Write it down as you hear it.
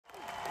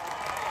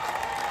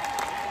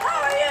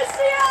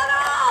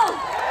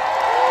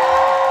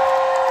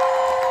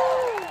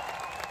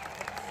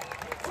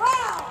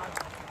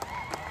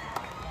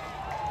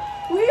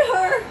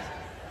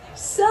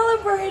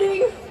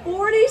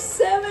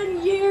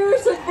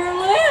years of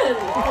Berlin.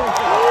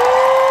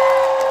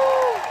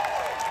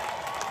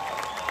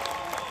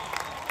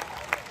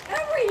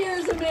 Every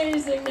year's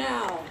amazing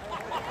now.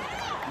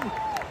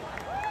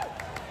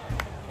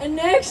 And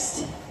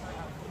next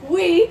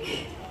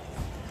week,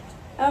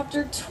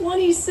 after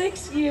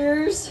 26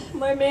 years,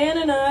 my man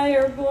and I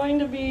are going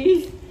to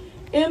be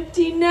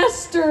empty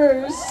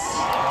nesters.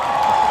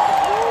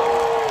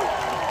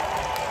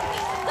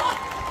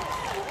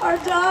 Our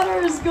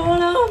daughter is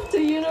going off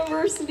to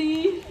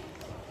university.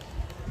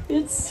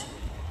 It's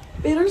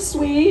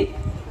bittersweet,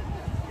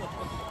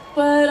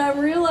 but I'm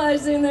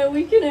realizing that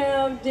we can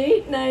have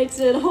date nights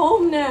at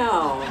home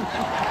now.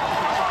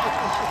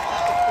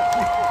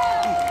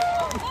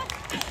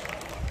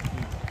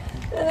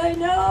 And I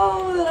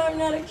know that I'm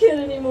not a kid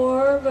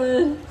anymore,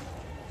 but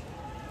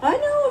I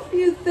know a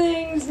few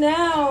things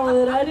now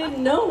that I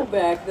didn't know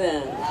back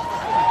then.